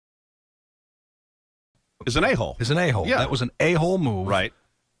is an a-hole. Is an a-hole. Yeah. That was an a-hole move, right,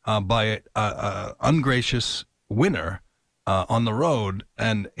 by an ungracious winner on the road,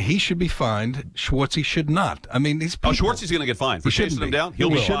 and he should be fined. Schwartz should not. I mean, these people. Schwartz is going to get fined for chasing him down. He'll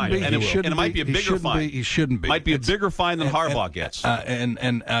be fined, and it might be a bigger fine. He shouldn't be. Might be a bigger fine than Harbaugh gets.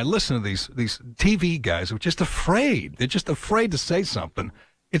 And I listen to these TV guys who are just afraid. They're just afraid to say something.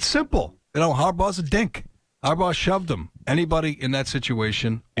 It's simple. Harbaugh's a dink. Harbaugh shoved him. Anybody in that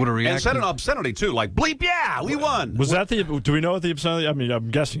situation would have reacted. And said an obscenity, too, like, bleep, yeah, we won. Was that do we know what the obscenity? I mean, I'm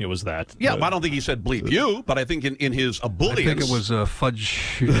guessing it was that. Yeah, I don't think he said bleep you, but I think in his ebullience. I think it was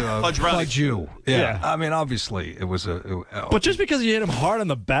fudge you. Yeah. I mean, obviously, it was But just because he hit him hard on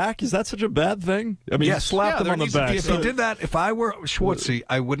the back, is that such a bad thing? I mean, he slapped him on the back. If he did that, if I were Schwartzy,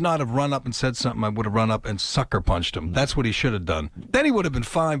 I would not have run up and said something. I would have run up and sucker punched him. That's what he should have done. Then he would have been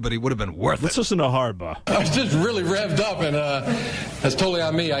fine, but he would have been worth it. Let's listen to Harbaugh. I was just really revved up, and that's totally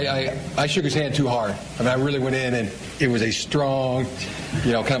on me. I shook his hand too hard. I mean, I really went in, and it was a strong,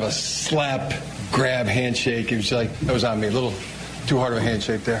 kind of a slap, grab, handshake. It was like, that was on me. A little too hard of a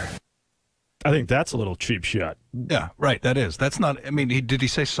handshake there. I think that's a little cheap shot. Yeah, right, that is. That's not, I mean, did he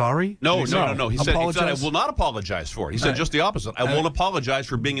say sorry? No. He said, I will not apologize for it. He said just the opposite. I won't apologize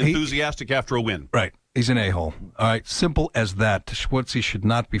for being enthusiastic after a win. Right. He's an a-hole. All right, simple as that. Schwartzy should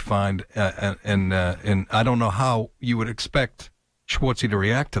not be fined, and I don't know how you would expect Schwartzy to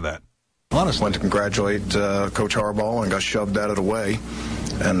react to that. Honestly. Went to congratulate Coach Harbaugh and got shoved out of the way,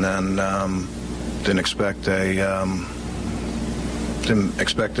 and then didn't expect an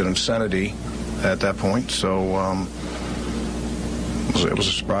insanity at that point, so it was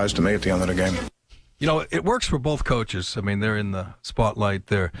a surprise to me at the end of the game. It works for both coaches. I mean, they're in the spotlight.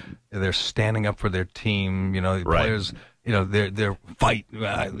 They're standing up for their team. The players. They're fight.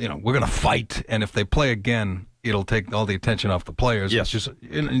 We're going to fight, and if they play again, it'll take all the attention off the players. Yes. Which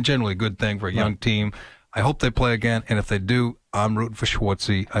is generally a good thing for a young team. I hope they play again, and if they do, I'm rooting for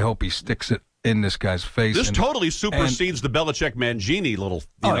Schwartzy. I hope he sticks it in this guy's face. This totally supersedes the Belichick-Mangini little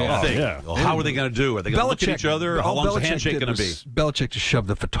thing. Yeah. Well, how are they going to do? Are they going to look at each other? How long is the handshake going to be? Belichick just shoved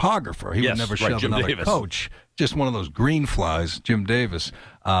the photographer. He would never shove another coach. Just one of those green flies, Jim Davis.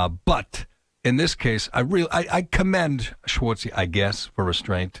 But in this case, I commend Schwartzy, I guess, for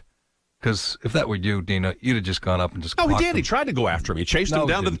restraint. Because if that were you, Dina, you'd have just gone up and just. No, he did. He tried to go after him. He chased him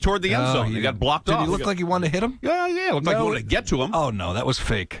down toward the end zone. He got blocked off. Did he look like he wanted to hit him? Yeah. It looked like he wanted to get to him. Oh no, that was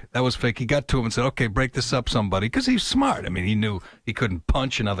fake. He got to him and said, "Okay, break this up, somebody," because he's smart. I mean, he knew he couldn't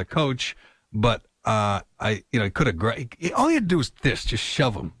punch another coach, but he could have. All he had to do was just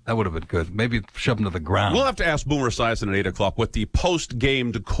shove him. That would have been good. Maybe shove him to the ground. We'll have to ask Boomer Esiason at 8 o'clock what the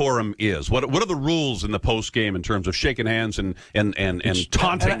post-game decorum is. What are the rules in the post-game in terms of shaking hands and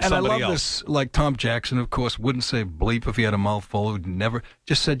taunting somebody else? And I love this. Like Tom Jackson, of course, wouldn't say bleep if he had a mouthful. He'd never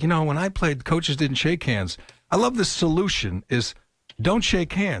just said, when I played, coaches didn't shake hands. I love this solution is. Don't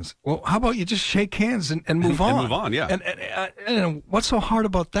shake hands. Well, how about you just shake hands and move on? And move on, yeah. And what's so hard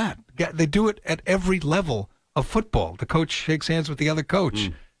about that? They do it at every level of football. The coach shakes hands with the other coach.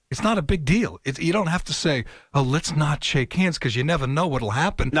 It's not a big deal. You don't have to say, "Oh, let's not shake hands," because you never know what'll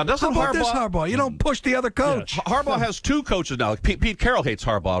happen. Now, doesn't How about this, Harbaugh? You don't push the other coach. Yeah. Harbaugh has two coaches now. Pete Carroll hates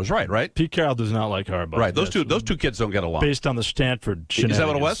Harbaugh. I was right? Pete Carroll does not like Harbaugh. Right. Those two kids don't get along. Based on the Stanford shenanigans. Is that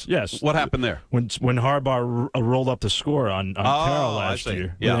what it was? Yes. What happened there? When Harbaugh rolled up the score on Carroll last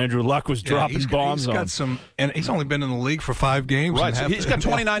year, when Andrew Luck was dropping bombs on him. And he's only been in the league for 5 games. Right. So he's got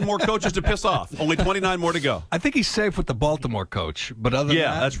 29 more coaches to piss off. Only 29 more to go. I think he's safe with the Baltimore coach, but other than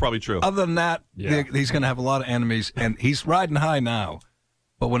that, that's probably true. Other than that, he's going to have a lot of enemies, and he's riding high now.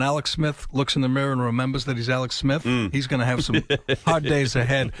 But when Alex Smith looks in the mirror and remembers that he's Alex Smith, he's going to have some hard days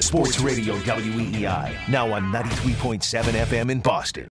ahead. Sports Radio WEEI, now on 93.7 FM in Boston.